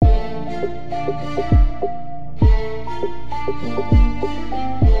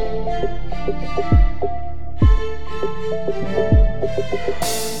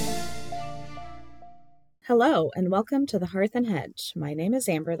Hello, and welcome to the Hearth and Hedge. My name is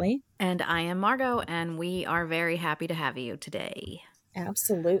Amberly. And I am Margot, and we are very happy to have you today.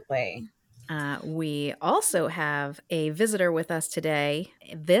 Absolutely. We also have a visitor with us today.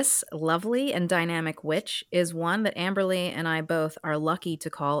 This lovely and dynamic witch is one that Amberly and I both are lucky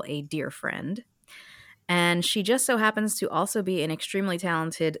to call a dear friend. And she just so happens to also be an extremely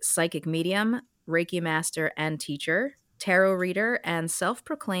talented psychic medium, Reiki master and teacher, tarot reader, and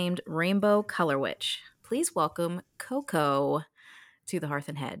self-proclaimed rainbow color witch. Please welcome Coco to the Hearth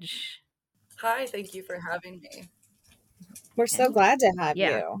and Hedge. Hi, thank you for having me. We're so glad to have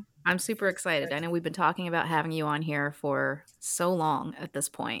Yeah. you. I'm super excited. I know we've been talking about having you on here for so long at this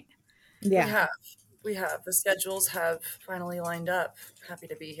point. Yeah. We have. The schedules have finally lined up. Happy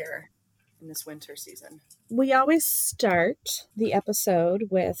to be here in this winter season. We always start the episode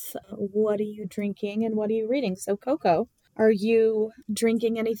with what are you drinking and what are you reading? So, Coco, are you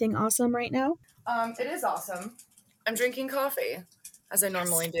drinking anything awesome right now? It is awesome. I'm drinking coffee, as I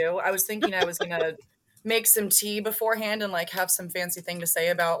normally do. I was thinking I was going to make some tea beforehand and have some fancy thing to say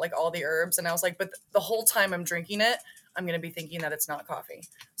about all the herbs. And I was like, but the whole time I'm drinking it, I'm going to be thinking that it's not coffee.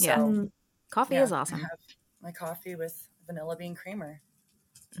 Yeah. Coffee is I awesome. have my coffee with vanilla bean creamer.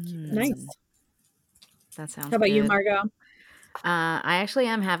 Nice. That sounds How about good. you, Margot? I actually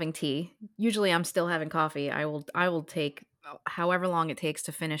am having tea. Usually I'm still having coffee. I will take however long it takes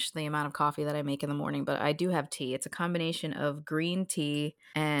to finish the amount of coffee that I make in the morning, but I do have tea. It's a combination of green tea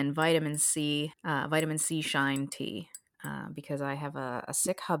and vitamin C shine tea. Because I have a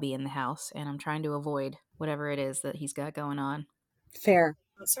sick hubby in the house and I'm trying to avoid whatever it is that he's got going on. Fair.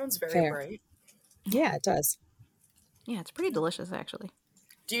 That sounds very bright. Yeah, it does. Yeah, it's pretty delicious, actually.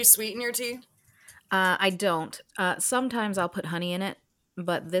 Do you sweeten your tea? I don't. Sometimes I'll put honey in it,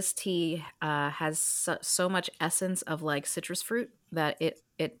 but this tea has so much essence of citrus fruit that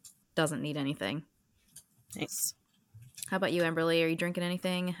it doesn't need anything. Nice. How about you, Amberly? Are you drinking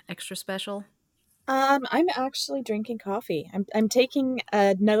anything extra special? I'm actually drinking coffee. I'm taking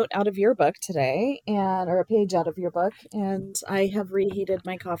a note out of your book today, or a page out of your book, and I have reheated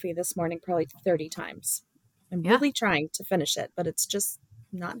my coffee this morning probably 30 times. I'm really trying to finish it, but it's just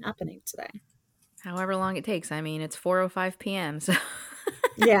not happening today. However long it takes. I mean, it's 4:05 p.m. So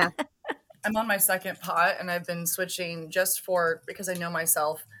yeah. I'm on my second pot, and I've been switching because I know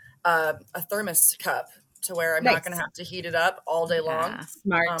myself, a thermos cup to where I'm not going to have to heat it up all day long.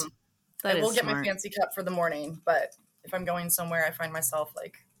 Smart. I will get my fancy cup for the morning, but if I'm going somewhere, I find myself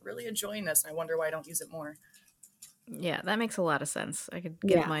really enjoying this, and I wonder why I don't use it more. Yeah, that makes a lot of sense. I could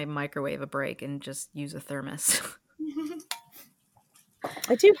give my microwave a break and just use a thermos.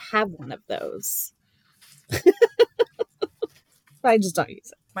 I do have one of those. I just don't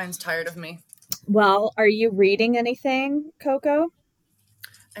use it. Mine's tired of me. Well, are you reading anything, Coco?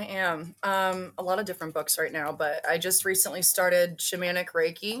 I am. A lot of different books right now, but I just recently started Shamanic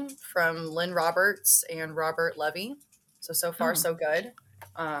Reiki from Lynn Roberts and Robert Levy. So far, so good.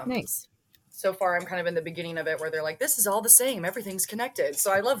 Nice. So far, I'm kind of in the beginning of it where they're like, this is all the same. Everything's connected.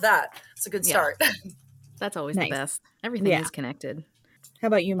 So I love that. It's a good start. That's always the best. Everything is connected. How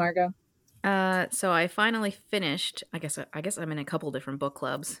about you, Margot? So I finally finished, I guess I'm in a couple different book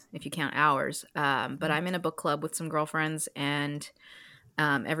clubs, if you count hours. But I'm in a book club with some girlfriends, and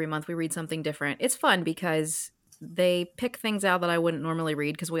every month we read something different. It's fun because they pick things out that I wouldn't normally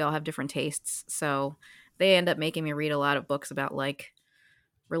read because we all have different tastes. So they end up making me read a lot of books about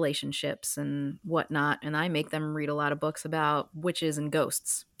relationships and whatnot, and I make them read a lot of books about witches and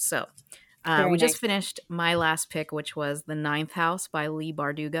ghosts. So we just finished my last pick, which was The Ninth House by Leigh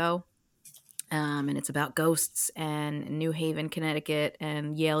Bardugo. And it's about ghosts and New Haven, Connecticut,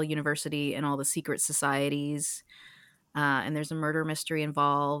 and Yale University and all the secret societies. And there's a murder mystery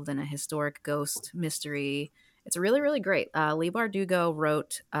involved and a historic ghost mystery. It's really, really great. Leigh Bardugo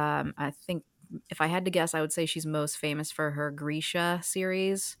wrote, I think, if I had to guess, I would say she's most famous for her Grisha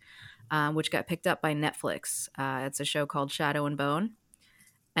series, which got picked up by Netflix. It's a show called Shadow and Bone.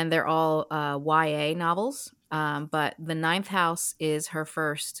 And they're all YA novels. But The Ninth House is her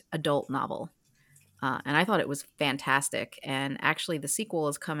first adult novel. And I thought it was fantastic. And actually, the sequel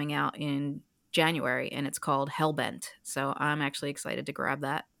is coming out in January, and it's called Hellbent. So I'm actually excited to grab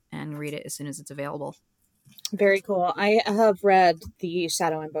that and read it as soon as it's available. Very cool. I have read the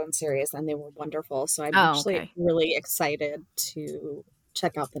Shadow and Bone series, and they were wonderful. So I'm actually really excited to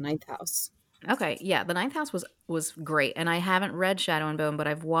check out The Ninth House. Okay, yeah, The Ninth House was great, and I haven't read Shadow and Bone, but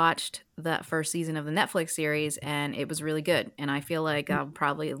I've watched that first season of the Netflix series, and it was really good. And I feel like I'll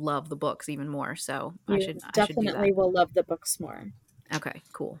probably love the books even more. So I should definitely will love the books more. Okay,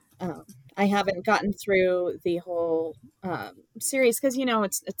 cool. I haven't gotten through the whole series because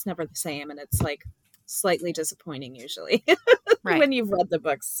it's never the same, and it's slightly disappointing usually Right. when you've read the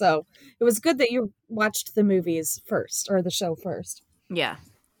books. So it was good that you watched the movies first or the show first. Yeah.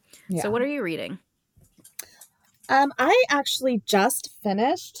 So Yeah. what are you reading? I actually just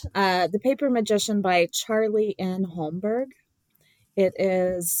finished The Paper Magician by Charlie N. Holmberg. It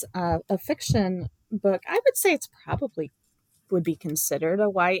is a fiction book. I would say it's probably would be considered a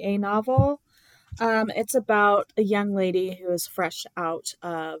YA novel. It's about a young lady who is fresh out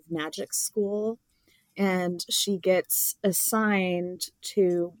of magic school, and she gets assigned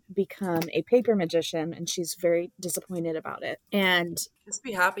to become a paper magician, and she's very disappointed about it. And Just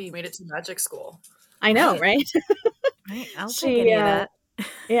be happy you made it to magic school. I know, Right. right? Right. I'll take she any of that.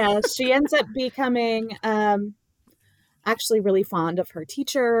 Yeah, she ends up becoming actually really fond of her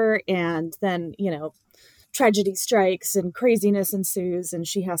teacher, and then, tragedy strikes and craziness ensues and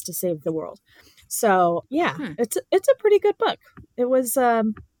she has to save the world. So yeah, Hmm. it's a pretty good book. It was I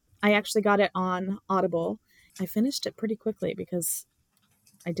actually got it on Audible. I finished it pretty quickly because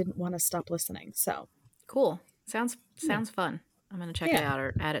I didn't want to stop listening. So Cool. Sounds yeah. fun. I'm gonna check it Yeah. out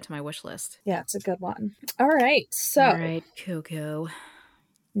or add it to my wish list. Yeah, it's a good one. All right. So All right, Coco.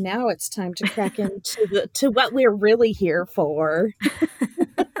 now it's time to crack into to what we're really here for.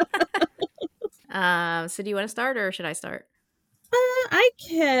 So do you want to start or should I start? I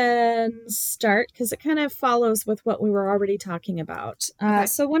can start because it kind of follows with what we were already talking about. Okay,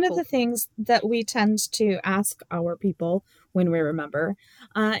 So, one of cool. the things that we tend to ask our people when we remember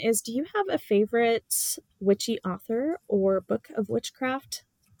is, do you have a favorite witchy author or book of witchcraft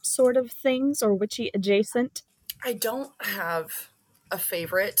sort of things or witchy adjacent? I don't have a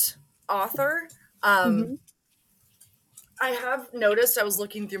favorite author. Mm-hmm. I have noticed, I was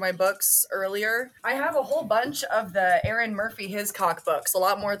looking through my books earlier. I have a whole bunch of the Aaron Murphy Hiscock books, a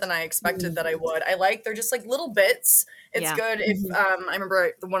lot more than I expected that I would. They're just like little bits. It's Yeah. good if I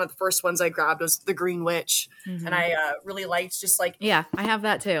remember one of the first ones I grabbed was The Green Witch, Mhm. and I really liked just like Yeah, I have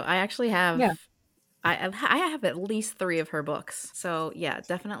that too. I actually have. Yeah. I have at least 3 of her books. So yeah,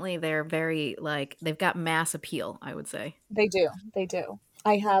 definitely they're very they've got mass appeal, I would say. They do. They do.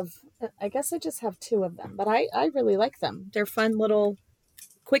 I guess I just have 2 of them, but I really like them. They're fun little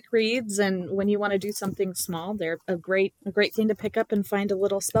quick reads, and when you want to do something small, they're a great thing to pick up and find a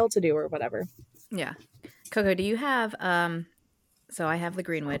little spell to do or whatever. Yeah. Coco, do you have so I have the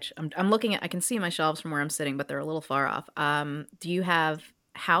Green Witch. I'm looking at I can see my shelves from where I'm sitting, but they're a little far off. Do you have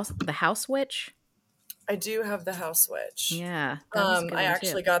the House Witch? I do have the House Witch. Yeah, that was a good I one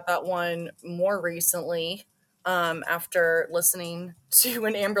actually too. got that one more recently after listening to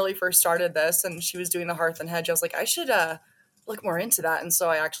when Amberly first started this and she was doing the Hearth and Hedge. I was like, I should look more into that. And so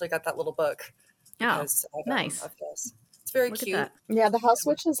I actually got that little book Oh, because nice. of this. It's very Look cute. at that. Yeah, the House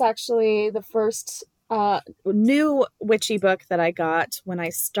Witch is actually the first new witchy book that I got when I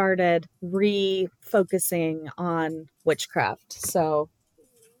started refocusing on witchcraft. So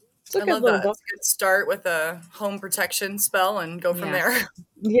it's a I good love little that. book. It's a good start with a home protection spell and go from Yeah. there.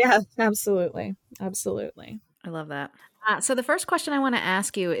 Yeah, absolutely. Absolutely. I love that. So the first question I want to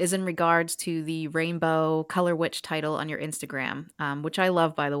ask you is in regards to the Rainbow Color Witch title on your Instagram, which I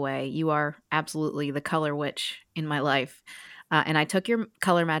love, by the way. You are absolutely the color witch in my life. And I took your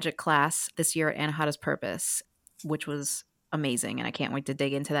color magic class this year at Anahata's Purpose, which was amazing. And I can't wait to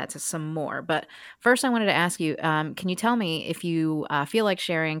dig into that to some more. But first, I wanted to ask you, can you tell me if you feel like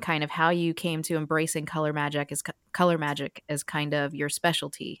sharing kind of how you came to embracing color magic as kind of your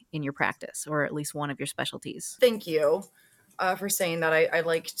specialty in your practice, or at least one of your specialties? Thank you for saying that. I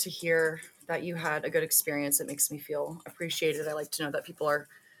like to hear that you had a good experience. It makes me feel appreciated. I like to know that people are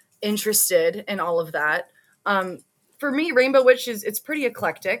interested in all of that. For me, Rainbow Witch it's pretty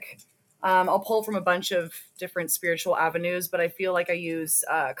eclectic. I'll pull from a bunch of different spiritual avenues, but I feel like I use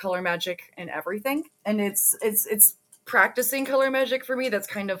color magic in everything, and it's practicing color magic for me. That's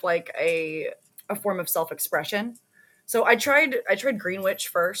kind of like a form of self expression. So I tried Green Witch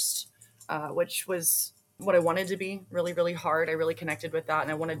first, which was what I wanted to be really, really hard. I really connected with that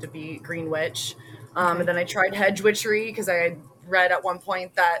and I wanted to be Green Witch. Okay. And then I tried Hedge Witchery because I had read at one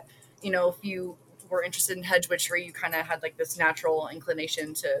point that, if you were interested in Hedge Witchery, you kind of had like this natural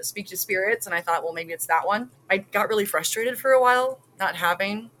inclination to speak to spirits. And I thought, well, maybe it's that one. I got really frustrated for a while not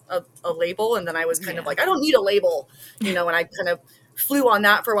having a label. And then I was kind of like, I don't need a label, and I kind of flew on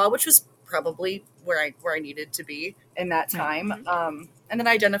that for a while, which was probably where I needed to be in that time. And then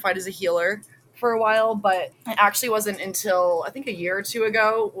I identified as a healer for a while, but it actually wasn't until I think a year or 2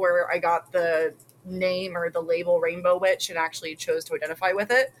 ago where I got the name or the label Rainbow Witch and actually chose to identify with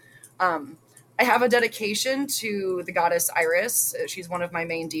it. I have a dedication to the goddess Iris. She's one of my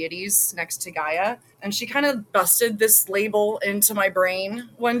main deities next to Gaia. And she kind of busted this label into my brain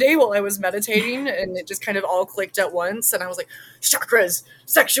one day while I was meditating, and it just kind of all clicked at once. And I was like, chakras,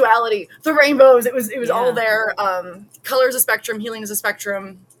 sexuality, the rainbows. It was all there. Color is a spectrum, healing is a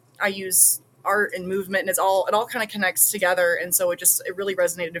spectrum. I use art and movement, and it all kind of connects together. And so it really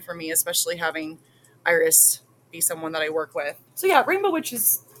resonated for me, especially having Iris be someone that I work with. So yeah, Rainbow Witch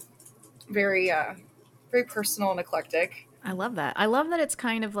is very very personal and eclectic. I love that. I love that it's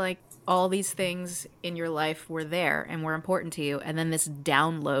kind of like all these things in your life were there and were important to you, and then this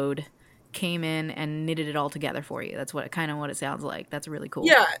download came in and knitted it all together for you. That's what it sounds like. That's really cool.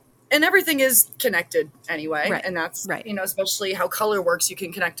 Yeah, and everything is connected anyway, right. And that's right. Especially how color works. You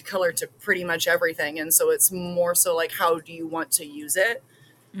can connect a color to pretty much everything, and so it's more so like how do you want to use it.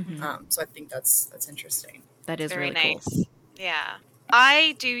 So I think that's interesting. That is very really nice. Cool. Yeah.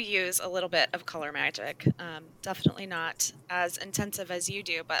 I do use a little bit of color magic. Definitely not as intensive as you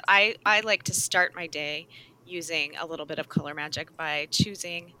do, but I like to start my day using a little bit of color magic by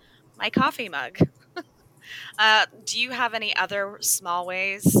choosing my coffee mug. Do you have any other small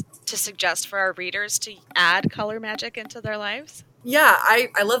ways to suggest for our readers to add color magic into their lives? Yeah,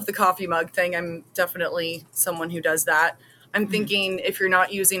 I love the coffee mug thing. I'm definitely someone who does that. I'm thinking if you're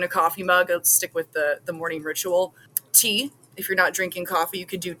not using a coffee mug, let's stick with the morning ritual. Tea. If you're not drinking coffee, you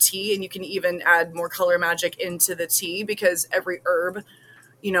could do tea, and you can even add more color magic into the tea because every herb,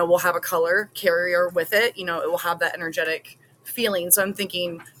 will have a color carrier with it. It will have that energetic feeling. So I'm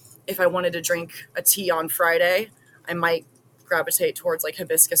thinking if I wanted to drink a tea on Friday, I might gravitate towards like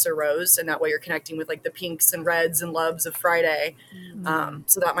hibiscus or rose, and that way you're connecting with like the pinks and reds and loves of Friday.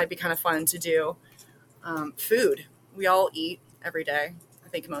 So that might be kind of fun to do. Food. We all eat every day. I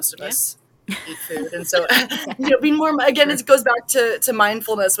think most of us eat food, and so being more again, it goes back to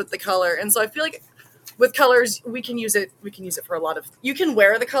mindfulness with the color. And so I feel like with colors, we can use it for a lot of. You can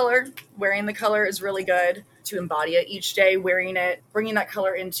wear the color. Wearing the color is really good to embody it each day. Wearing it, bringing that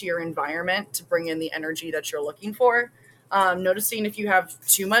color into your environment to bring in the energy that you're looking for. Noticing if you have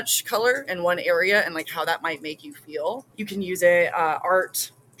too much color in one area and like how that might make you feel. You can use it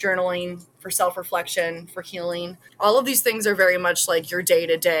art, journaling, for self-reflection, for healing. All of these things are very much like your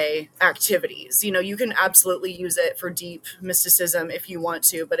day-to-day activities. You can absolutely use it for deep mysticism if you want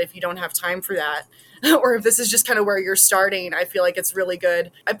to, but if you don't have time for that, or if this is just kind of where you're starting, I feel like it's really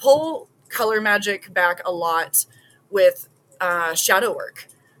good. I pull color magic back a lot with shadow work,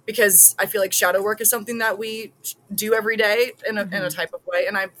 because I feel like shadow work is something that we do every day in a type of way.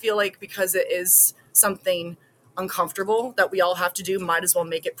 And I feel like because it is something uncomfortable that we all have to do, might as well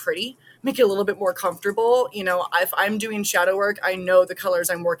make it pretty, make it a little bit more comfortable. If I'm doing shadow work, I know the colors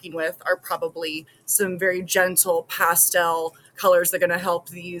I'm working with are probably some very gentle pastel colors that are going to help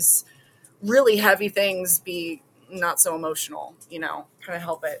these really heavy things be not so emotional, kind of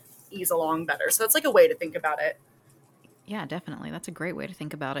help it ease along better. So that's like a way to think about it. Yeah, definitely. That's a great way to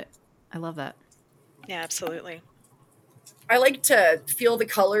think about it. I love that. Yeah, absolutely. I like to feel the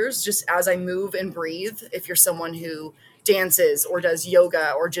colors just as I move and breathe. If you're someone who dances or does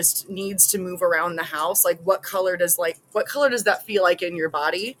yoga or just needs to move around the house, like what color does that feel like in your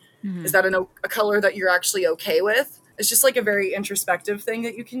body? Is that a color that you're actually okay with? It's just like a very introspective thing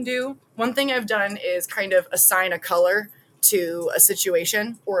that you can do. One thing I've done is kind of assign a color to a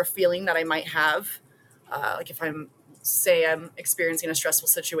situation or a feeling that I might have. Like if I'm experiencing a stressful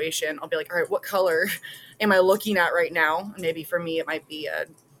situation, I'll be like, all right, what color am I looking at right now? Maybe for me, it might be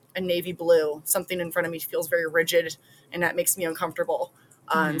a navy blue. Something in front of me feels very rigid, and that makes me uncomfortable.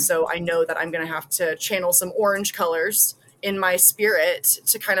 And so I know that I'm going to have to channel some orange colors in my spirit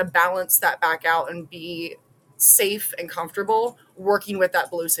to kind of balance that back out and be safe and comfortable working with that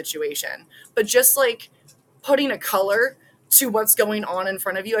blue situation. But just like putting a color to what's going on in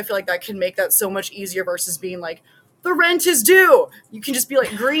front of you, I feel like that can make that so much easier versus being like, the rent is due. You can just be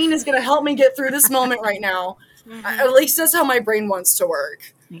like, green is going to help me get through this moment right now. At least that's how my brain wants to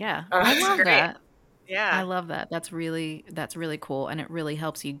work. Yeah. I love that. Yeah. I love that. That's really cool. And it really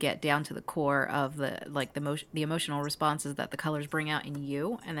helps you get down to the core of the emotional responses that the colors bring out in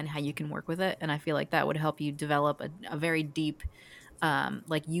you, and then how you can work with it. And I feel like that would help you develop a very deep,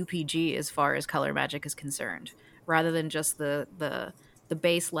 like UPG as far as color magic is concerned, rather than just the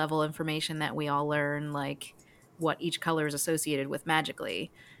base level information that we all learn, like what each color is associated with magically,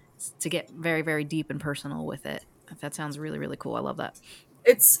 to get very, very deep and personal with it. That sounds really, really cool. I love that.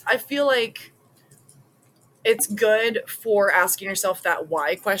 I feel like it's good for asking yourself that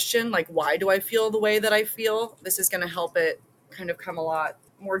why question. Like, why do I feel the way that I feel? This is going to help it kind of come a lot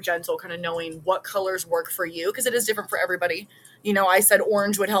more gentle, kind of knowing what colors work for you, because it is different for everybody. I said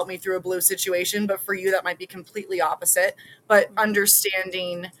orange would help me through a blue situation, but for you, that might be completely opposite. But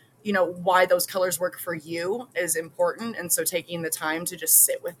understanding, why those colors work for you is important. And so taking the time to just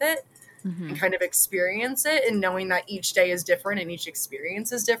sit with it and kind of experience it, and knowing that each day is different and each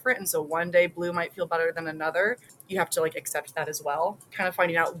experience is different. And so one day blue might feel better than another. You have to like accept that as well. Kind of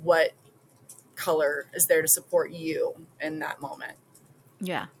finding out what color is there to support you in that moment.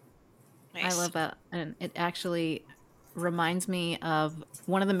 Yeah. I Nice. love that. And it actually reminds me of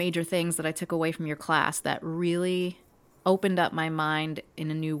one of the major things that I took away from your class that really opened up my mind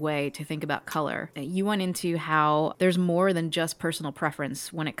in a new way to think about color. You went into how there's more than just personal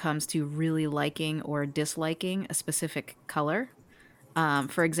preference when it comes to really liking or disliking a specific color.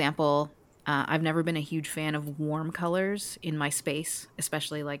 For example, I've never been a huge fan of warm colors in my space,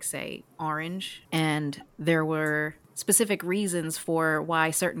 especially like, say, orange. And there were specific reasons for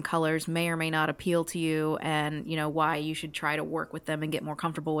why certain colors may or may not appeal to you, and, why you should try to work with them and get more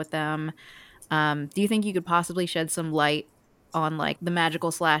comfortable with them. Do you think you could possibly shed some light on like the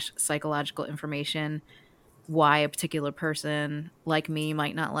magical / psychological information, why a particular person like me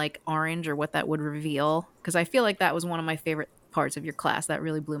might not like orange, or what that would reveal? Because I feel like that was one of my favorite parts of your class. That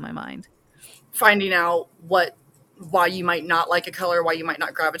really blew my mind. Finding out why you might not like a color, why you might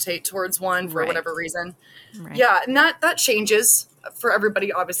not gravitate towards one for Right. whatever reason. Right. Yeah, and that changes for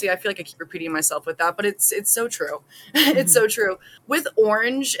everybody. Obviously, I feel like I keep repeating myself with that, but it's so true. It's so true. With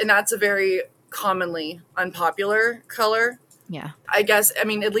orange, and that's a very commonly unpopular color. Yeah. I guess, I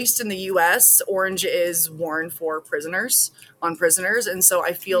mean, at least in the US, orange is worn for prisoners, on prisoners. And so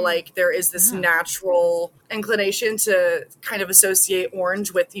I feel like there is this natural inclination to kind of associate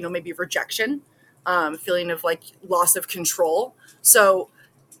orange with, maybe rejection, feeling of like loss of control. So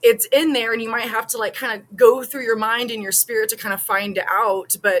it's in there, and you might have to like kind of go through your mind and your spirit to kind of find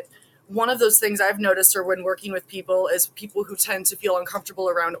out. But one of those things I've noticed, or when working with people, is people who tend to feel uncomfortable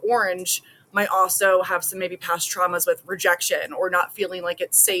around orange might also have some maybe past traumas with rejection, or not feeling like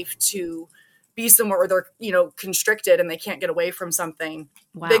it's safe to be somewhere where they're, constricted and they can't get away from something.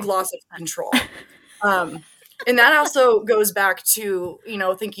 Wow. Big loss of control. And that also goes back to,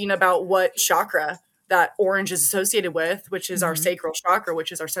 thinking about what chakra that orange is associated with, which is our sacral chakra,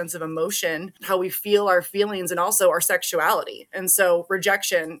 which is our sense of emotion, how we feel our feelings, and also our sexuality. And so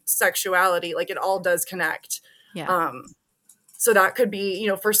rejection, sexuality, like it all does connect. Yeah. So that could be,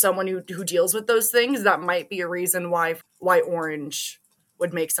 for someone who deals with those things, that might be a reason why orange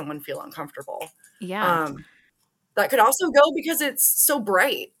would make someone feel uncomfortable. Yeah. That could also go because it's so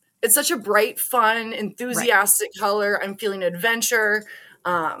bright. It's such a bright, fun, enthusiastic color. I'm feeling adventure.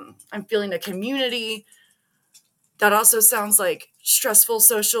 I'm feeling a community. That also sounds like stressful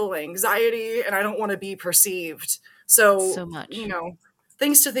social anxiety, and I don't want to be perceived. So much.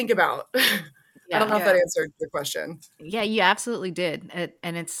 Things to think about. I don't know if that answered your question. Yeah, you absolutely did.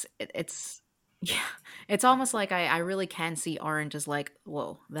 And yeah, it's almost like I really can see orange as like,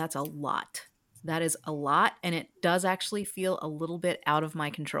 whoa, that's a lot. That is a lot. And it does actually feel a little bit out of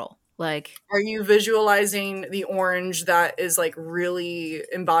my control. Like, are you visualizing the orange that is like really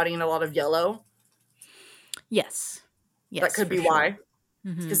embodying a lot of yellow? Yes. That could be sure. why.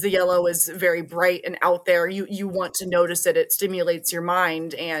 Because the yellow is very bright and out there. You want to notice it. It stimulates your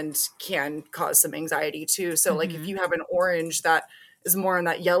mind and can cause some anxiety too. So like if you have an orange that is more on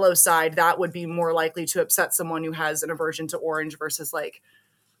that yellow side, that would be more likely to upset someone who has an aversion to orange versus like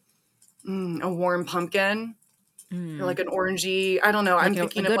a warm pumpkin or like an orangey. I don't know. Like I'm a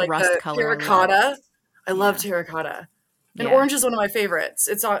thinking good of like rust the color, terracotta. I love terracotta. And Yeah. orange is one of my favorites.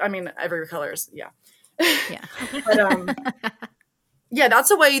 It's all, I mean, every colors. Yeah. Yeah. But yeah,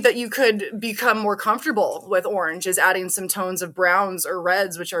 that's a way that you could become more comfortable with orange, is adding some tones of browns or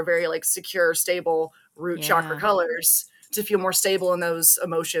reds, which are very like secure, stable root chakra colors, to feel more stable in those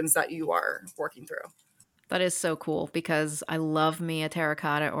emotions that you are working through. That is so cool, because I love me a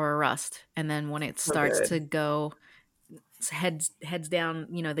terracotta or a rust. And then when it starts to go heads down,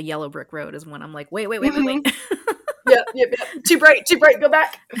 the yellow brick road is when I'm like, wait. Yep. Too bright, go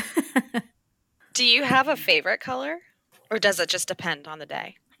back. Do you have a favorite color, or does it just depend on the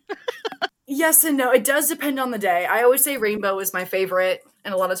day? Yes and no. It does depend on the day. I always say rainbow is my favorite,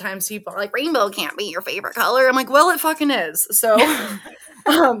 and a lot of times people are like, rainbow can't be your favorite color. I'm like, well, it fucking is. So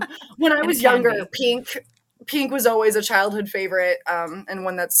when I was younger, pink was always a childhood favorite, and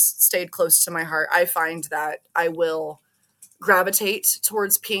one that's stayed close to my heart. I find that I will gravitate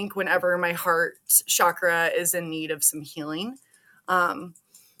towards pink whenever my heart chakra is in need of some healing.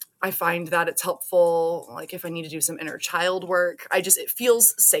 I find that it's helpful, like if I need to do some inner child work. It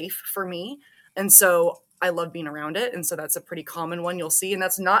feels safe for me. And so I love being around it. And so that's a pretty common one you'll see. And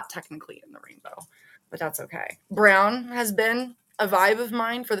that's not technically in the rainbow. but that's okay. Brown has been a vibe of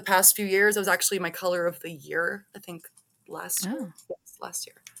mine for the past few years. It was actually my color of the year, I think last year. Oh. Yes, last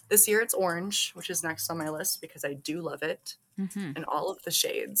year. This year it's orange, which is next on my list because I do love it in all of the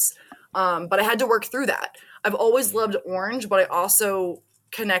shades. But I had to work through that. I've always loved orange, but I also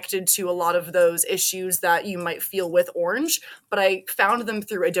connected to a lot of those issues that you might feel with orange, but I found them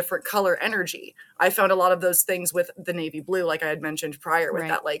through a different color energy. I found a lot of those things with the navy blue, like I had mentioned prior, with Right.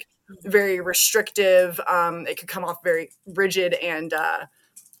 that like very restrictive, it could come off very rigid and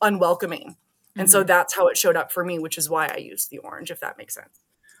unwelcoming. And so that's how it showed up for me, which is why I used the orange, if that makes sense.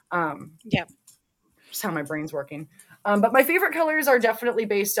 Yeah. Just how my brain's working. But my favorite colors are definitely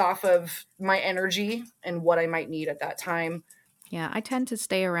based off of my energy and what I might need at that time. Yeah, I tend to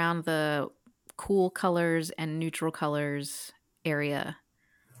stay around the cool colors and neutral colors area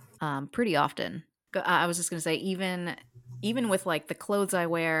pretty often. I was just gonna say, even with like the clothes I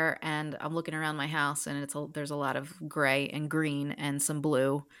wear, and I'm looking around my house, and there's a lot of gray and green and some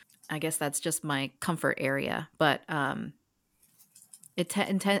blue. I guess that's just my comfort area, but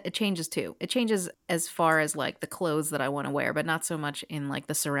it changes too. It changes as far as like the clothes that I want to wear, but not so much in like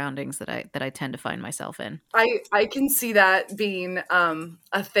the surroundings that I tend to find myself in. I can see that being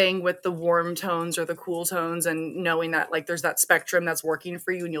a thing with the warm tones or the cool tones, and knowing that like there's that spectrum that's working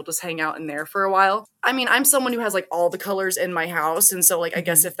for you and you'll just hang out in there for a while. I mean, I'm someone who has like all the colors in my house, and so like I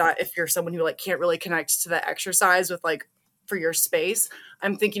guess if you're someone who like can't really connect to the exercise with like for your space,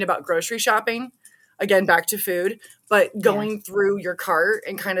 I'm thinking about grocery shopping. Again, back to food, but going through your cart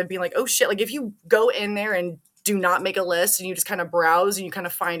and kind of being like, oh shit, like if you go in there and do not make a list and you just kind of browse and you kind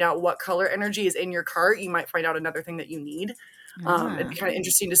of find out what color energy is in your cart, you might find out another thing that you need. It'd be kind of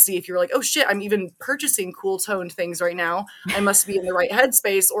interesting to see if you're like, oh shit, I'm even purchasing cool toned things right now. I must be in the right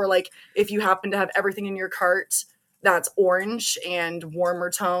headspace. Or like if you happen to have everything in your cart that's orange and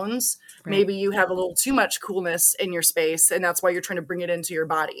warmer tones, maybe you have a little too much coolness in your space, and that's why you're trying to bring it into your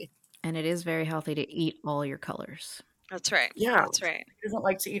body. And it is very healthy to eat all your colors. That's right. Yeah. That's right. Who doesn't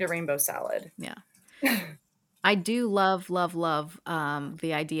like to eat a rainbow salad? Yeah. I do love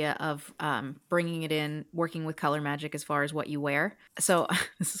the idea of bringing it in, working with color magic as far as what you wear. So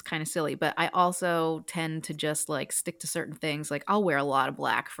this is kind of silly, but I also tend to just like stick to certain things. Like I'll wear a lot of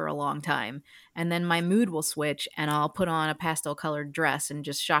black for a long time, and then my mood will switch, and I'll put on a pastel colored dress and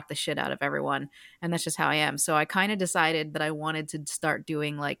just shock the shit out of everyone. And that's just how I am. So I kind of decided that I wanted to start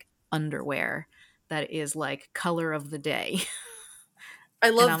doing like underwear that is like color of the day. I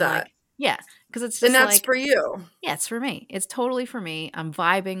And love I'm that. like, yeah, because it's And just that's like, for you. yeah, it's for me. It's totally for me. I'm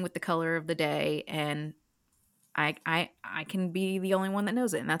vibing with the color of the day, and I can be the only one that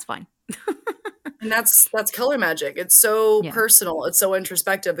knows it, and that's fine. And that's color magic. It's so Yeah. personal. It's so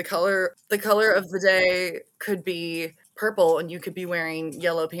introspective. The color of the day could be purple and you could be wearing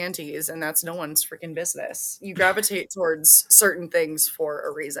yellow panties, and that's no one's freaking business. You gravitate towards certain things for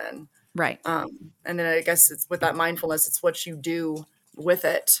a reason. Right. And then I guess it's with that mindfulness, it's what you do with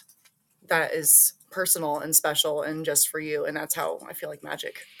it that is personal and special and just for you. And that's how I feel like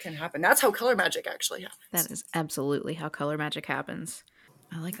magic can happen. That's how color magic actually happens. That is absolutely how color magic happens.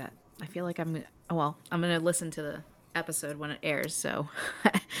 I like that. I feel like I'm going to listen to the episode when it airs. So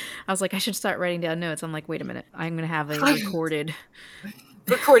I was like, I should start writing down notes. I'm like, wait a minute. I'm going to have a recorded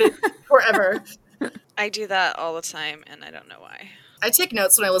forever. I do that all the time, and I don't know why. I take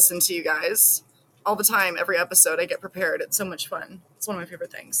notes when I listen to you guys all the time. Every episode I get prepared. It's so much fun. It's one of my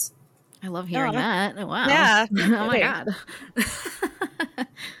favorite things. I love hearing that. Oh, wow. Yeah. Oh my God.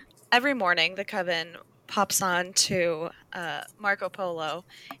 Every morning, the coven pops on to Marco Polo,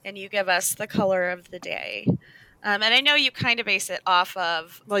 and you give us the color of the day. And I know you kind of base it off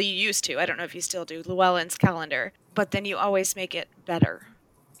of, well, you used to. I don't know if you still do, Llewellyn's calendar. But then you always make it better.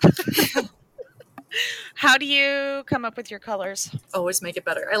 How do you come up with your colors? Always make it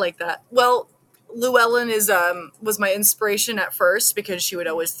better. I like that. Well, Llewellyn was my inspiration at first because she would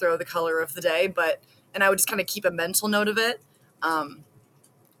always throw the color of the day, and I would just kind of keep a mental note of it.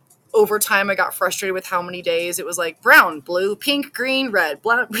 Over time, I got frustrated with how many days it was like brown, blue, pink, green, red,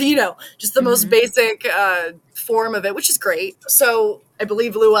 black, just the most basic form of it, which is great. So I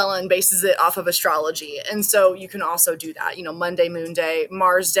believe Llewellyn bases it off of astrology. And so you can also do that. Monday, Moon Day,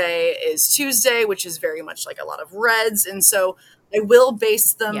 Mars Day is Tuesday, which is very much like a lot of reds. And so I will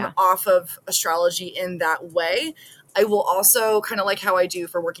base them off of astrology in that way. I will also kind of like how I do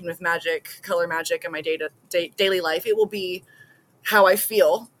for working with magic, color magic in my daily life. It will be how I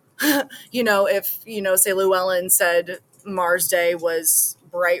feel. If, say Llewellyn said Mars Day was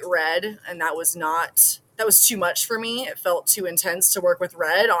bright red and that was too much for me. It felt too intense to work with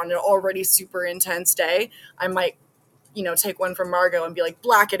red on an already super intense day. I might take one from Margot and be like,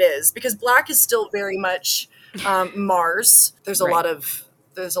 black it is, because black is still very much Mars. There's a Right.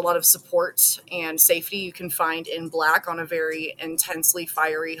 lot of support and safety you can find in black on a very intensely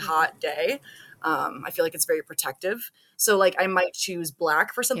fiery hot day. I feel like it's very protective. So like I might choose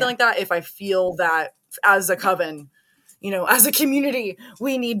black for something Yeah. like that if I feel that as a coven, as a community,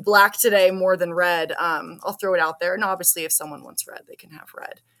 we need black today more than red. I'll throw it out there. And obviously if someone wants red, they can have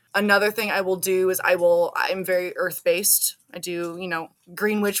red. Another thing I will do is I'm very earth-based. I do,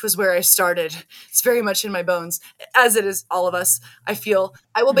 Green Witch was where I started. It's very much in my bones, as it is all of us, I feel.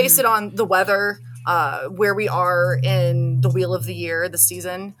 I will base it on the weather, where we are in the wheel of the year, the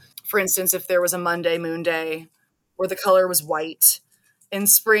season. For instance, if there was a Monday, moon day, where the color was white. In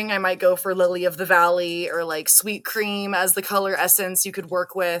spring, I might go for Lily of the Valley or like Sweet Cream as the color essence you could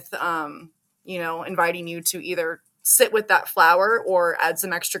work with, inviting you to either sit with that flower or add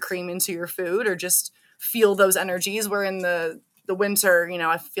some extra cream into your food or just feel those energies. Where in the winter,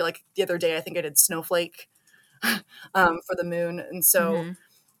 I feel like the other day I think I did Snowflake for the moon. And so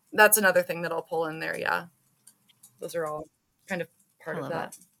that's another thing that I'll pull in there. Yeah. Those are all kind of part I of love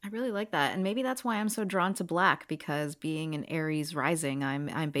that. I really like that. And maybe that's why I'm so drawn to black, because being an Aries rising,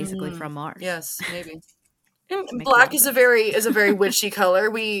 I'm basically from Mars. Yes, maybe. Makes a Black lot of is sense. a very witchy color.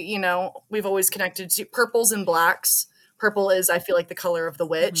 We've always connected to purples and blacks. Purple is, I feel like, the color of the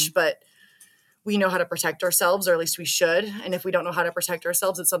witch, but we know how to protect ourselves, or at least we should. And if we don't know how to protect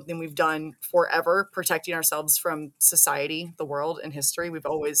ourselves, it's something we've done forever, protecting ourselves from society, the world, and history. We've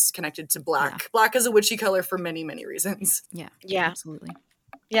always connected to black. Yeah. Black is a witchy color for many, many reasons. Yeah. Yeah. Absolutely.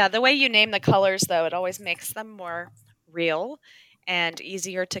 Yeah, the way you name the colors, though, it always makes them more real and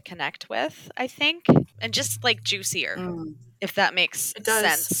easier to connect with, I think, and just like juicier, if that makes It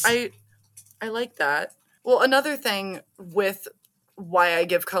does. sense. I like that. Well, another thing with why I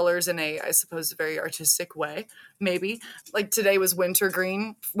give colors in a, I suppose, very artistic way, maybe. Like today was winter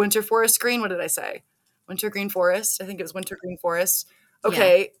forest green. What did I say? Winter green forest. I think it was winter green forest.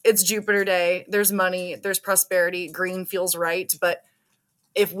 Okay, It's Jupiter Day. There's money. There's prosperity. Green feels right. But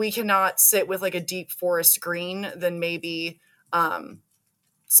if we cannot sit with like a deep forest green, then maybe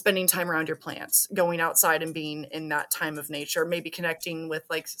spending time around your plants, going outside and being in that time of nature, maybe connecting with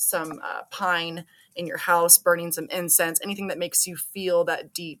like some pine in your house, burning some incense, anything that makes you feel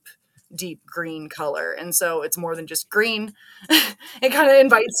that deep green color. And so it's more than just green. It kind of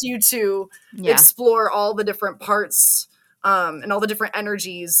invites you to explore all the different parts and all the different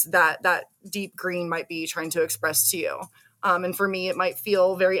energies that deep green might be trying to express to you. And for me, it might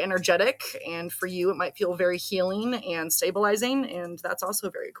feel very energetic. And for you, it might feel very healing and stabilizing. And that's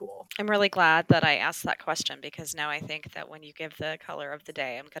also very cool. I'm really glad that I asked that question, because now I think that when you give the color of the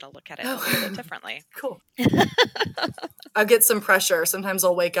day, I'm going to look at it a little bit differently. Cool. I'll get some pressure. Sometimes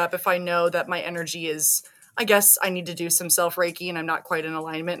I'll wake up if I know that my energy is, I guess I need to do some self-Reiki and I'm not quite in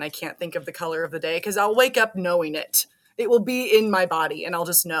alignment and I can't think of the color of the day, because I'll wake up knowing it. It will be in my body and I'll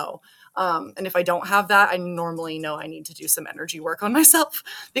just know. And if I don't have that, I normally know I need to do some energy work on myself,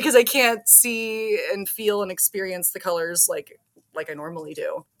 because I can't see and feel and experience the colors like I normally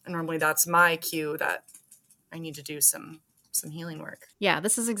do. And normally that's my cue that I need to do some healing work. Yeah,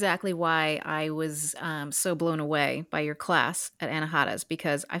 this is exactly why I was so blown away by your class at Anahata's,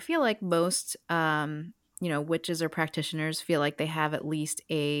 because I feel like most witches or practitioners feel like they have at least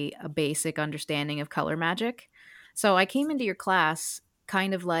a basic understanding of color magic. So I came into your class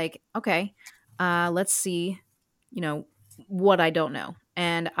kind of like, okay, let's see, what I don't know.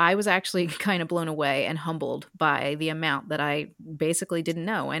 And I was actually kind of blown away and humbled by the amount that I basically didn't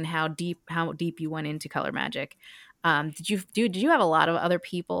know, and how deep you went into color magic. Did you have a lot of other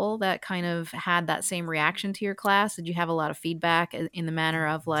people that kind of had that same reaction to your class? Did you have a lot of feedback in the manner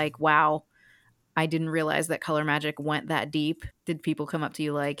of like, wow, I didn't realize that color magic went that deep? Did people come up to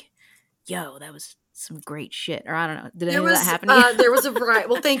you like, yo, that was some great shit? Or I don't know. Did any of that happen to you? There was a variety.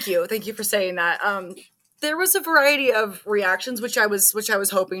 Well, thank you for saying that. There was a variety of reactions, which I was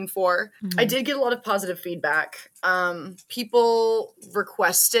hoping for. Mm-hmm. I did get a lot of positive feedback. People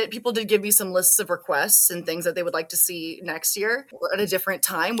requested. People did give me some lists of requests and things that they would like to see next year or at a different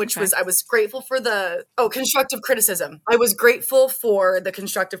time, which was, I was grateful for constructive criticism. I was grateful for the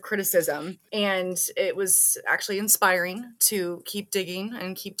constructive criticism, and it was actually inspiring to keep digging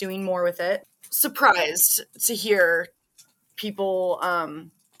and keep doing more with it. Surprised to hear people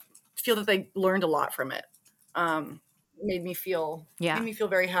feel that they learned a lot from it. Made me feel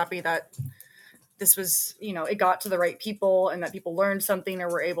very happy that this was, it got to the right people and that people learned something or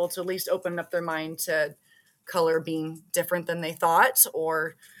were able to at least open up their mind to color being different than they thought,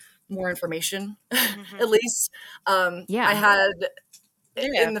 or more information, at least. I had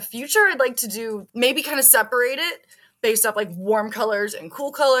in the future, I'd like to do maybe kind of separate it. based up like warm colors and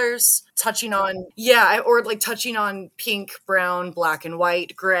cool colors, touching on touching on pink, brown, black and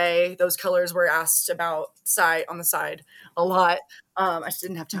white, gray. Those colors were asked about on the side a lot. I just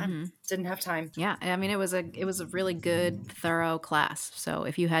didn't have time. Didn't have time. Yeah, I mean, it was a really good, thorough class. So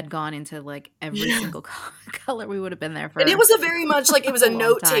if you had gone into like every single color, we would have been there for. And it was a very much like it was a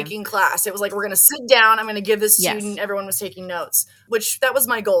note taking class. It was like, we're going to sit down. I'm going to give this student. Everyone was taking notes, which that was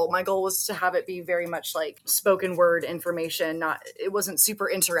my goal. My goal was to have it be very much like spoken word information. It wasn't super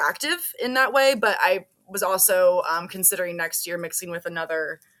interactive in that way, but I was also considering next year mixing with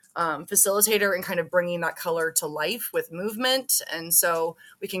another facilitator and kind of bringing that color to life with movement. And so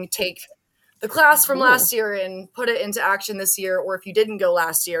we can take the class from last year and put it into action this year. Or if you didn't go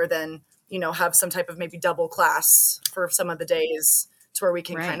last year, then, have some type of maybe double class for some of the days to where we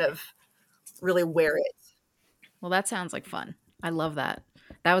can kind of really wear it. Well, that sounds like fun. I love that.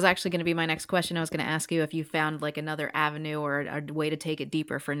 That was actually going to be my next question. I was going to ask you if you found like another avenue or a way to take it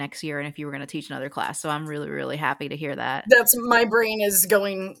deeper for next year and if you were going to teach another class. So I'm really, really happy to hear that. That's my brain is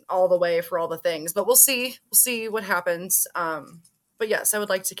going all the way for all the things, but we'll see. We'll see what happens. But yes, I would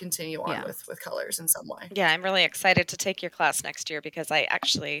like to continue on with colors in some way. Yeah, I'm really excited to take your class next year because I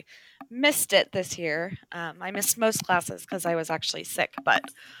actually missed it this year. I missed most classes because I was actually sick, but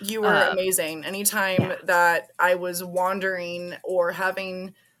you were amazing. Anytime that I was wandering or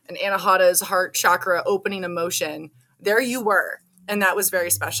having an Anahata's heart chakra opening emotion, there you were. And that was very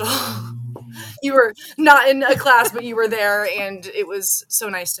special. You were not in a class, but you were there, and it was so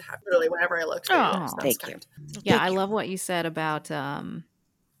nice to have. Really, whenever I looked, thank you. Yeah, I love what you said about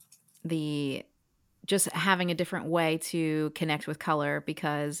the just having a different way to connect with color,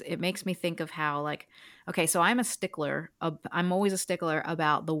 because it makes me think of how, like, okay, so I'm a stickler. I'm always a stickler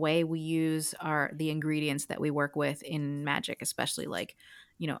about the way we use the ingredients that we work with in magic, especially like,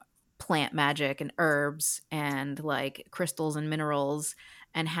 plant magic and herbs and like crystals and minerals,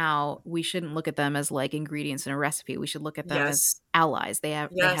 and how we shouldn't look at them as like ingredients in a recipe. We should look at them as allies. They have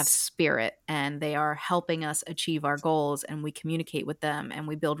spirit, and they are helping us achieve our goals, and we communicate with them and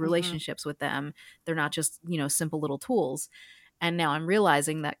we build relationships with them. They're not just, simple little tools. And now I'm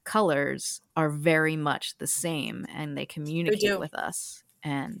realizing that colors are very much the same, and they communicate with us,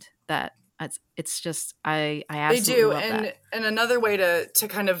 and that it's just I absolutely love that. And another way to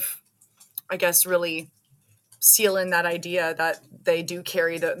kind of, I guess, really seal in that idea that they do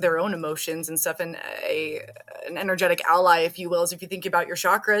carry their own emotions and stuff, and an energetic ally, if you will, is if you think about your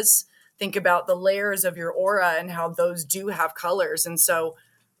chakras, think about the layers of your aura and how those do have colors. And so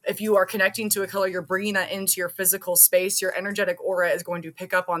if you are connecting to a color, you're bringing that into your physical space, your energetic aura is going to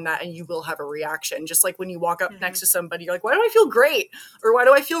pick up on that, and you will have a reaction. Just like when you walk up next to somebody, you're like, why do I feel great? Or why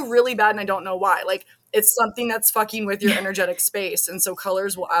do I feel really bad and I don't know why? Like, it's something that's fucking with your energetic space. And so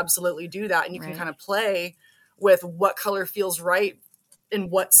colors will absolutely do that. And you can kind of play with what color feels right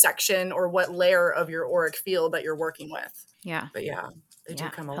in what section or what layer of your auric field that you're working with. Yeah. But they do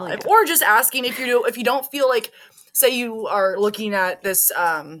come alive. Yeah. Or just asking if you don't feel like, say you are looking at this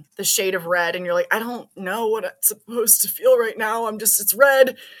the shade of red and you're like, I don't know what it's supposed to feel right now. It's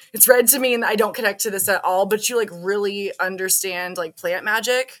red. It's red to me and I don't connect to this at all. But you like really understand like plant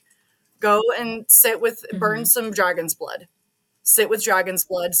magic. Go and burn some dragon's blood. Sit with dragon's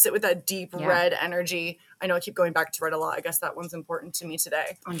blood. Sit with that deep red energy. I know I keep going back to red a lot. I guess that one's important to me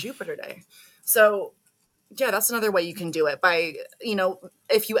today on Jupiter Day. So yeah, that's another way you can do it by,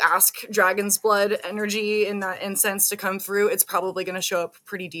 if you ask dragon's blood energy in that incense to come through, it's probably going to show up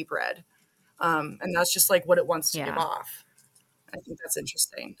pretty deep red. And that's just like what it wants to give off. I think that's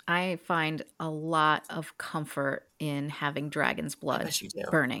interesting. I find a lot of comfort in having dragon's blood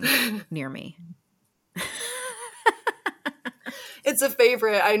burning near me. It's a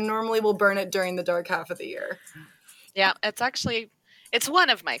favorite. I normally will burn it during the dark half of the year. Yeah, it's one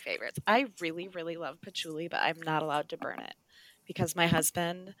of my favorites. I really, really love patchouli, but I'm not allowed to burn it because my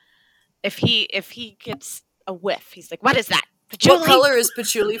husband, if he gets a whiff, he's like, "What is that? Patchouli?" What color is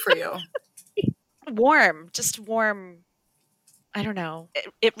patchouli for you? Warm, just warm. I don't know.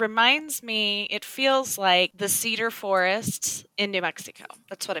 It reminds me, it feels like the cedar forests in New Mexico.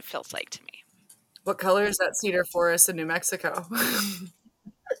 That's what it feels like to me. What color is that cedar forest in New Mexico?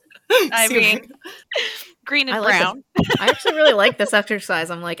 I mean, green and brown. I actually really like this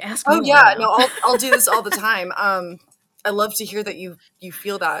exercise. I'm like, ask me. Oh yeah, no, I'll do this all the time. I love to hear that you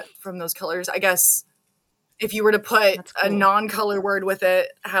feel that from those colors. I guess if you were to put a non-color word with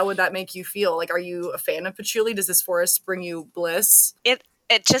it, how would that make you feel? Like, are you a fan of patchouli? Does this forest bring you bliss? It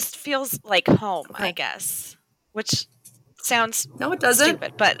just feels like home, I guess. Which sounds no, it doesn't.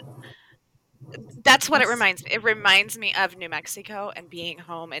 Stupid, but that's what it reminds me. It reminds me of New Mexico and being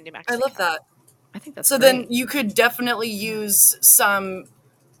home in New Mexico. I love that. I think that's So great. then you could definitely use some,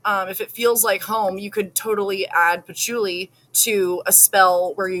 if it feels like home, you could totally add patchouli to a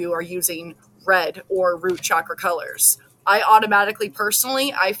spell where you are using red or root chakra colors. I automatically,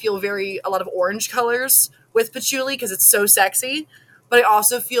 personally, I feel a lot of orange colors with patchouli because it's so sexy. But I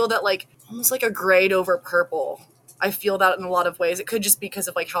also feel that like almost like a grade over purple. I feel that in a lot of ways. It could just be because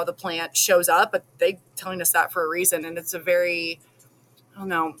of like how the plant shows up, but they telling us that for a reason. And it's a very, I don't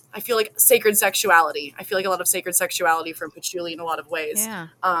know. I feel like sacred sexuality. I feel like a lot of sacred sexuality from patchouli in a lot of ways, Yeah.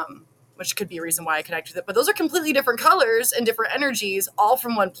 which could be a reason why I connect with it. But those are completely different colors and different energies, all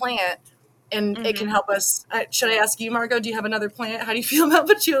from one plant, and it can help us. Should I ask you, Margot? Do you have another plant? How do you feel about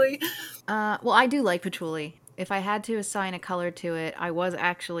patchouli? Well, I do like patchouli. If I had to assign a color to it, I was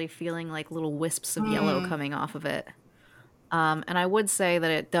actually feeling like little wisps of yellow coming off of it. And I would say that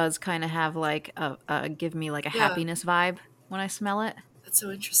it does kind of have like give me like a Yeah. happiness vibe when I smell it. That's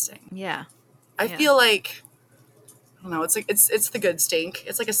so interesting. Yeah. I Yeah. feel like, I don't know. It's like it's the good stink.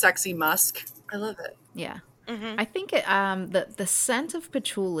 It's like a sexy musk. I love it. Yeah. I think the scent of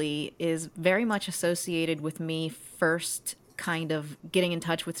patchouli is very much associated with me first kind of getting in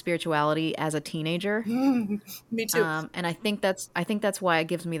touch with spirituality as a teenager. Me too. And I think that's why it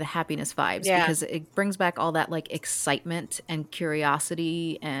gives me the happiness vibes, Yeah. because it brings back all that like excitement and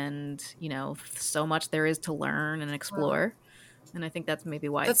curiosity and, you know, so much there is to learn and explore. And I think that's maybe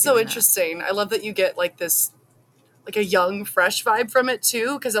why That's it's so doing interesting. I love that you get like this, like a young, fresh vibe from it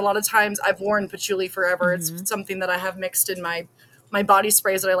too. Because a lot of times I've worn patchouli forever. It's something that I have mixed in my body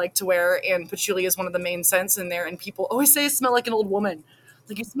sprays that I like to wear, and patchouli is one of the main scents in there. And people always say I smell like an old woman.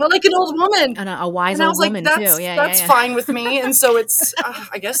 Like, you smell like an old woman. And a wise And I old was like, woman that's too. Yeah, that's yeah. fine with me. And so it's,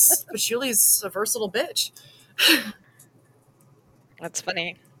 I guess patchouli's a versatile bitch. That's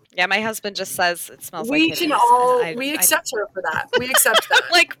funny. Yeah, my husband just says it smells We like can hippies. all, and we accept her for that. We accept that.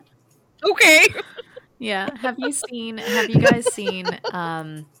 like, okay. Yeah. Have you guys seen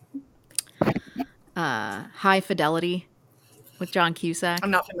High Fidelity with John Cusack?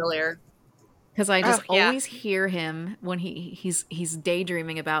 I'm not familiar. Because I just Oh, yeah. always hear him when he's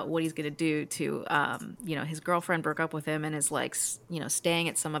daydreaming about what he's gonna do to you know, his girlfriend broke up with him and is like you know, staying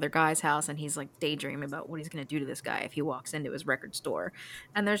at some other guy's house, and he's like daydreaming about what he's gonna do to this guy if he walks into his record store.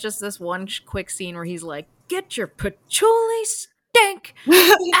 And there's just this one quick scene where he's like, "Get your patchouli stink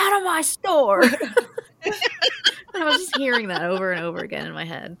out of my store." And I was just hearing that over and over again in my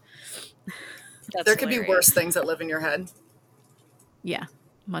head. That's There could be hilarious. worse things that live in your head. Yeah,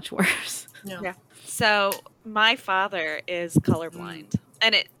 much worse. Yeah. So my father is colorblind,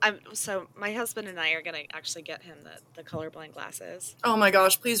 and so my husband and I are gonna actually get him the colorblind glasses. Oh my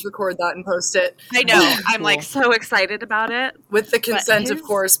gosh, please record that and post it. I know. I'm Cool. like so excited about it. With the consent, of his-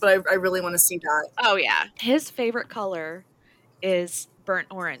 course, but I really want to see that. Oh yeah, his favorite color is burnt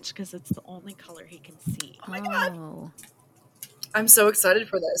orange because it's the only color he can see. Oh my God. Oh. I'm so excited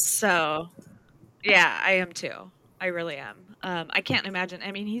for this. So, yeah, I am too. I really am. I can't imagine.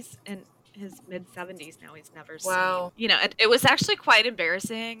 I mean, he's in his mid 70s now. He's never Wow. seen. You know, it was actually quite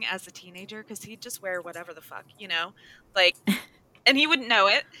embarrassing as a teenager because he'd just wear whatever the fuck, you know, like, and he wouldn't know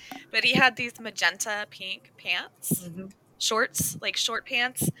it, but he had these magenta pink pants, shorts, like short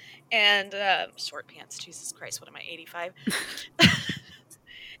pants, and short pants. Jesus Christ, what am I, 85?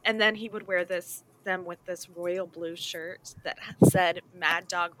 And then he would wear them with this royal blue shirt that said Mad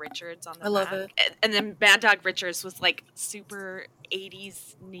Dog Richards on the back. I love it. And then Mad Dog Richards was like super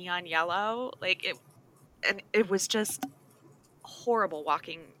 80s neon yellow. Like it was just horrible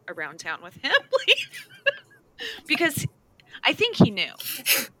walking around town with him. Because I think he knew.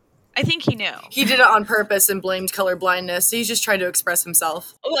 He did it on purpose and blamed color blindness. He's just trying to express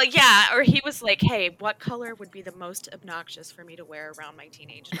himself. Well, yeah, or he was like, hey, what color would be the most obnoxious for me to wear around my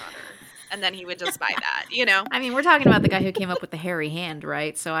teenage daughter? And then he would just buy that, you know? I mean, we're talking about the guy who came up with the hairy hand,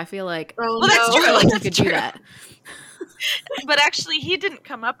 right? So I feel like, Oh, Well, that's I true. feel like That's he could true. do that. But actually, he didn't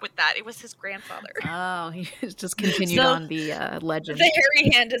come up with that. It was his grandfather. Oh, he just continued So- on the legend. The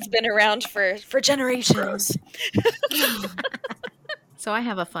hairy hand has been around for generations. So I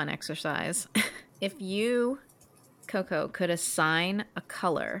have a fun exercise. If you, Coco, could assign a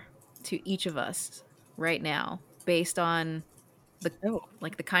color to each of us right now based on the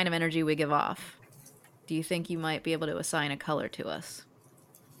kind of energy we give off, do you think you might be able to assign a color to us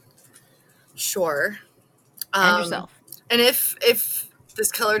Sure. and yourself? And if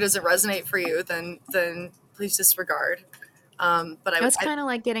this color doesn't resonate for you, then please disregard. But It's kind of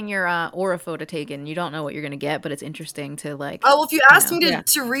like getting your aura photo taken. You don't know what you're going to get, but it's interesting to like. Oh, well, if you asked me Yeah.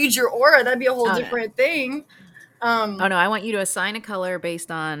 to read your aura, that'd be a whole Oh, no. different thing. Oh no, I want you to assign a color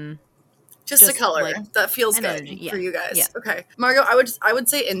based on. Just a Just, color like, that feels an good energy, yeah. for you guys. Yeah. Okay, Margot, I would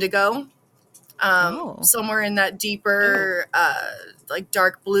say indigo. Oh. Somewhere in that deeper, like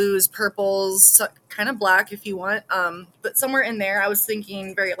dark blues, purples, kind of black if you want. But somewhere in there, I was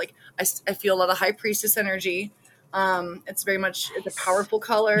thinking very like I feel a lot of high priestess energy. It's very much it's a Nice. powerful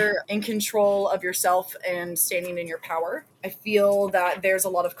color, in control of yourself and standing in your power. I feel that there's a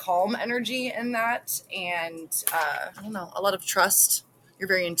lot of calm energy in that, and I don't know, a lot of trust. You're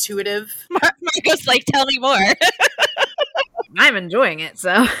very intuitive. Marco's like, tell me more. I'm enjoying it,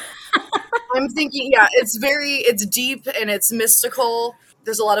 so. I'm thinking, yeah, it's deep and it's mystical.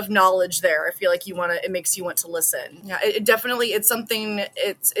 There's a lot of knowledge there. I feel like it makes you want to listen. Yeah, it definitely, it's something,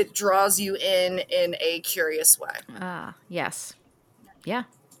 it draws you in a curious way. Yes. Yeah.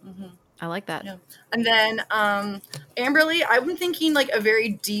 I like that. Yeah. And then, Amberly, I'm thinking like a very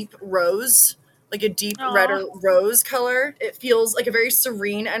deep rose, like a deep red Aw. or rose color. It feels like a very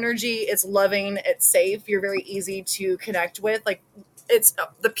serene energy. It's loving, it's safe. You're very easy to connect with. Like it's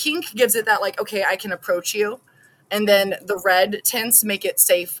the pink gives it that like, okay, I can approach you. And then the red tints make it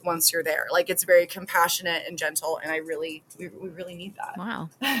safe once you're there. Like it's very compassionate and gentle. And we really need that. Wow.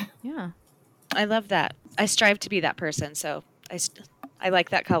 Yeah. I love that. I strive to be that person, so I like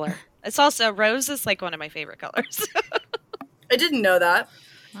that color. It's also rose is like one of my favorite colors. I didn't know that.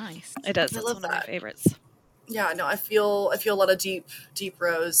 Nice. It is. I It's love one of my that. favorites. Yeah, no, I feel a lot of deep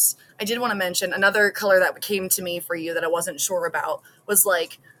rose. I did want to mention another color that came to me for you that I wasn't sure about was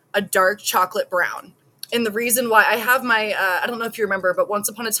like a dark chocolate brown. And the reason why I have my I don't know if you remember, but once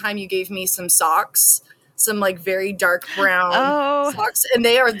upon a time you gave me some socks, some like very dark brown Oh, socks, and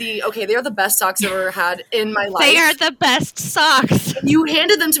they are the best socks I've ever had in my life. they are the best socks. You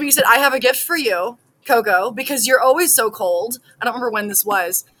handed them to me. You said, I have a gift for you, Coco, because you're always so cold. I don't remember when this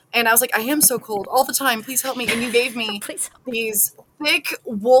was. And I was like, I am so cold all the time. Please help me. And you gave me Please. these thick,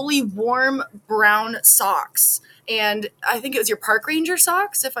 woolly, warm brown socks. And I think it was your park ranger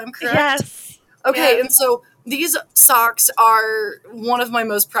socks, if I'm correct. Yes. Okay, Yes. and so these socks are one of my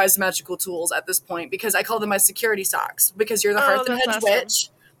most prized magical tools at this point because I call them my security socks because you're the Oh, Hearth and that's Hedge awesome. witch.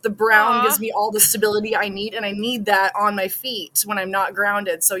 The brown Aw. gives me all the stability I need, and I need that on my feet when I'm not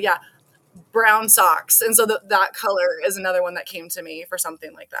grounded. So yeah, brown socks. And so that color is another one that came to me for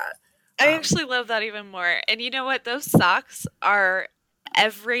something like that. I actually love that even more. And you know what? Those socks are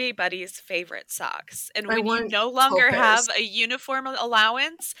everybody's favorite socks. And I when you want no longer 12 have pairs. a uniform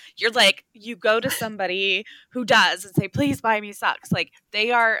allowance, you're like, you go to somebody who does and say, please buy me socks. Like,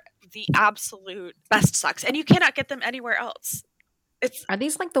 they are the absolute best socks. And you cannot get them anywyer else. Are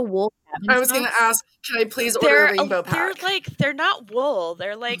these like the wool cabin I was going to socks? ask, can I please order a rainbow pack? They're not wool.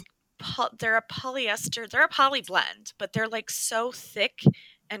 They're like they're a polyester. They're a poly blend, but they're like so thick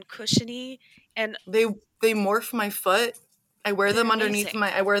and cushiony, and They morph my foot. I wear them they're underneath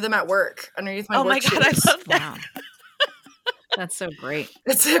amazing. I wear them at work, underneath my Oh work my god, shoes. I love that. Wow. That's so great.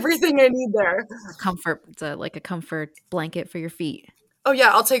 It's everything I need there. Comfort. It's like a comfort blanket for your feet. Oh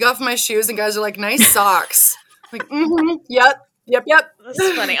yeah, I'll take off my shoes and guys are like, nice socks. Like, yep.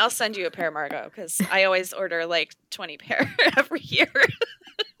 That's funny. I'll send you a pair, Margot, because I always order like 20 pair every year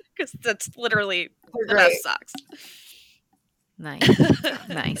because that's literally They're the great. best socks. Nice.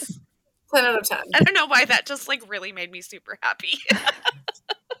 Nice. 10 out of 10. I don't know why that just like really made me super happy.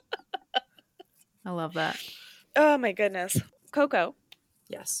 I love that. Oh my goodness. Coco,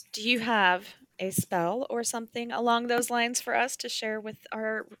 Yes. do you have a spell or something along those lines for us to share with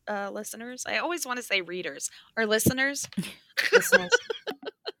our listeners? I always want to say readers. Our listeners? Listeners.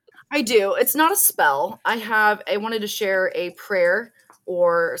 I do. It's not a spell. I wanted to share a prayer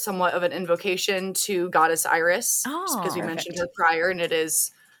or somewhat of an invocation to Goddess Iris. Just because we Oh, mentioned perfect. her prior, and I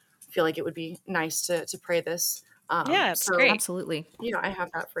feel like it would be nice to pray this. Yeah, it's great. absolutely. Yeah, I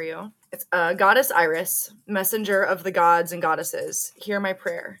have that for you. It's Goddess Iris, messenger of the gods and goddesses. Hear my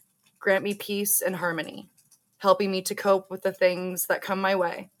prayer. Grant me peace and harmony, helping me to cope with the things that come my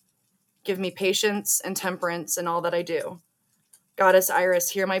way. Give me patience and temperance in all that I do. Goddess Iris,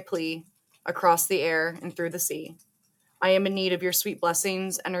 hear my plea across the air and through the sea. I am in need of your sweet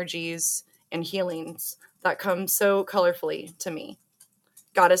blessings, energies, and healings that come so colorfully to me.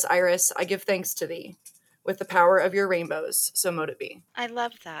 Goddess Iris, I give thanks to thee. With the power of your rainbows, so mote it be. I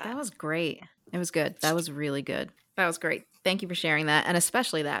love that. That was great. It was good. That was really good. That was great. Thank you for sharing that, and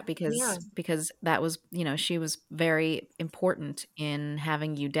especially that because that was, she was very important in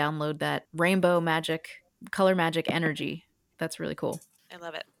having you download that rainbow magic, color magic energy. That's really cool. I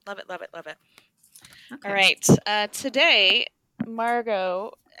love it. Love it, love it, love it. Okay. All right. Today,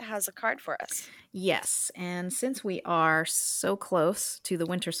 Margot has a card for us. Yes, and since we are so close to the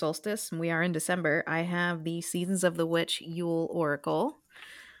winter solstice and we are in December, I have the Seasons of the Witch Yule Oracle.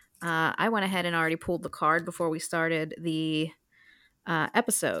 I went ahead and already pulled the card before we started the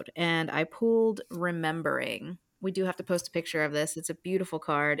episode, and I pulled Remembering. We do have to post a picture of this. It's a beautiful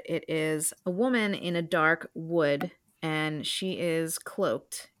card. It is a woman in a dark wood, and she is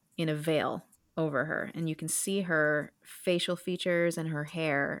cloaked in a veil over her, and you can see her facial features and her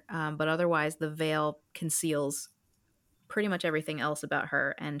hair, but otherwise the veil conceals pretty much everything else about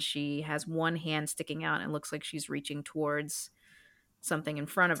her, and she has one hand sticking out and looks like she's reaching towards something in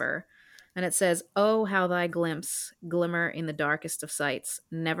front of her. And it says, "Oh, how thy glimpse glimmer in the darkest of sights,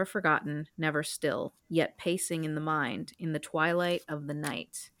 never forgotten, never still, yet pacing in the mind, in the twilight of the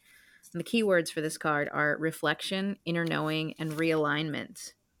night." And the key words for this card are reflection, inner knowing, and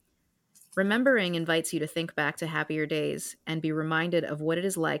realignment. Remembering invites you to think back to happier days and be reminded of what it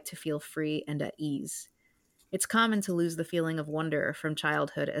is like to feel free and at ease. It's common to lose the feeling of wonder from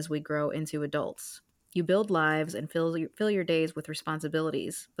childhood as we grow into adults. You build lives and fill your days with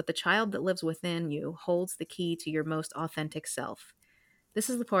responsibilities, but the child that lives within you holds the key to your most authentic self. This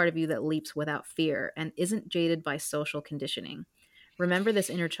is the part of you that leaps without fear and isn't jaded by social conditioning. Remember this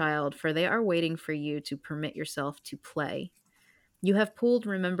inner child, for they are waiting for you to permit yourself to play. You have pulled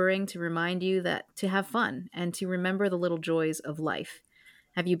Remembering to remind you that to have fun and to remember the little joys of life.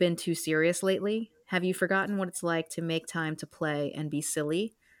 Have you been too serious lately? Have you forgotten what it's like to make time to play and be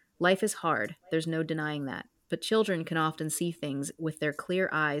silly? Life is hard, there's no denying that. But children can often see things with their clear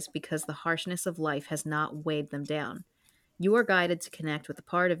eyes because the harshness of life has not weighed them down. You are guided to connect with the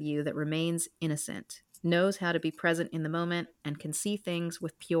part of you that remains innocent, knows how to be present in the moment, and can see things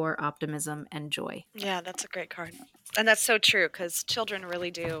with pure optimism and joy. Yeah, that's a great card. And that's so true, because children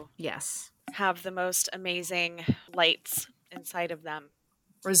really do Yes. have the most amazing lights inside of them.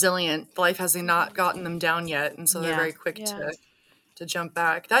 Resilient. Life has not gotten them down yet, and so they're Yeah. very quick Yeah. to jump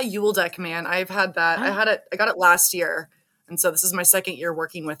back. That Yule deck, man, I've had that. I got it last year, and so this is my second year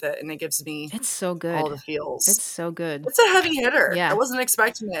working with it, and it gives me It's so good. all the feels. It's so good. It's a heavy hitter. Yeah. I wasn't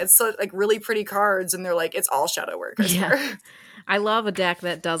expecting it. It's so, like really pretty cards, and they're like, it's all shadow work. I swear. I love a deck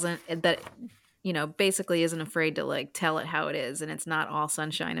that basically isn't afraid to like tell it how it is, and it's not all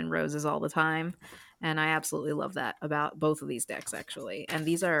sunshine and roses all the time. And I absolutely love that about both of these decks, actually. And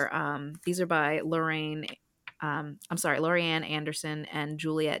these are by Lorianne Anderson and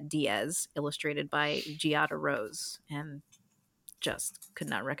Juliette Diaz, illustrated by Giada Rose, and just could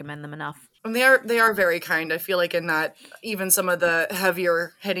not recommend them enough. And they are very kind. I feel like in that, even some of the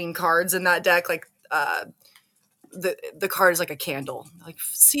heavier hitting cards in that deck, like the card is like a candle. Like,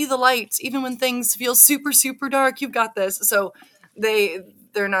 see the light, even when things feel super, super dark, you've got this. So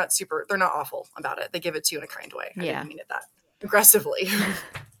they're not awful about it. They give it to you in a kind way. I didn't mean it that aggressively.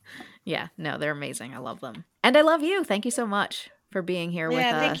 Yeah, no, they're amazing. I love them. And I love you. Thank you so much for being here with us.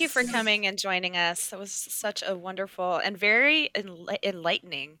 Yeah, thank you for coming and joining us. That was such a wonderful and very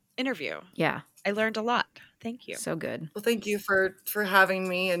enlightening interview. Yeah. I learned a lot. Thank you. So good. Well, thank you for having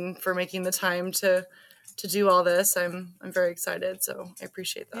me and for making the time to do all this. I'm very excited, so I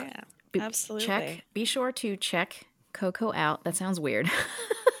appreciate that. Yeah, absolutely. Be sure to check Coco out. That sounds weird.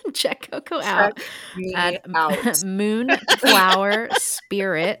 Check Coco out at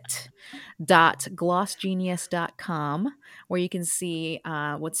moonflowerspirit.glossgenius.com, where you can see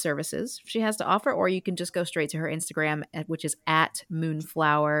what services she has to offer, or you can just go straight to her Instagram, which is at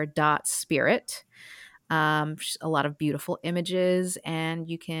moonflower.spirit. A lot of beautiful images, and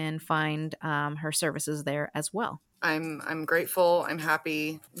you can find her services there as well. I'm grateful. I'm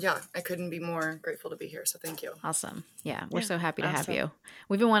happy. Yeah, I couldn't be more grateful to be here. So thank you. Awesome. Yeah, we're so happy to have you.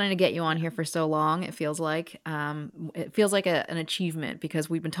 We've been wanting to get you on here for so long. It feels like an achievement, because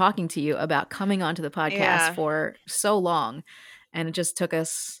we've been talking to you about coming onto the podcast for so long, and it just took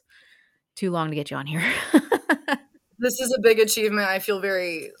us too long to get you on here. This is a big achievement. I feel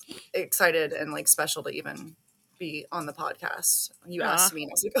very excited and like special to even be on the podcast. You asked me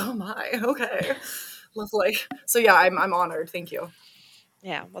and I was like, oh my, okay. Lovely. So yeah, I'm honored. Thank you.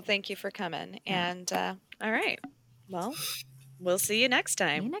 Yeah. Well, thank you for coming. And all right. Well, we'll see you next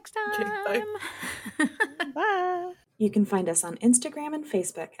time. See you next time. Okay, bye. Bye. You can find us on Instagram and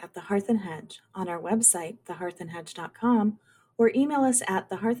Facebook at The Hearth and Hedge, on our website, thehearthandhedge.com, or email us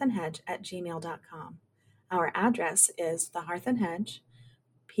at thehearthandhedge@gmail.com. Our address is The Hearth and Hedge,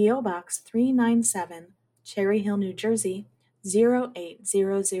 P.O. Box 397, Cherry Hill, New Jersey,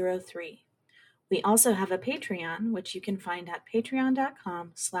 08003. We also have a Patreon, which you can find at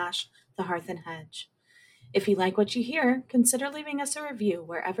patreon.com/thehearthandhedge. If you like what you hear, consider leaving us a review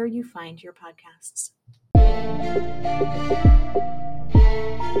wherever you find your podcasts.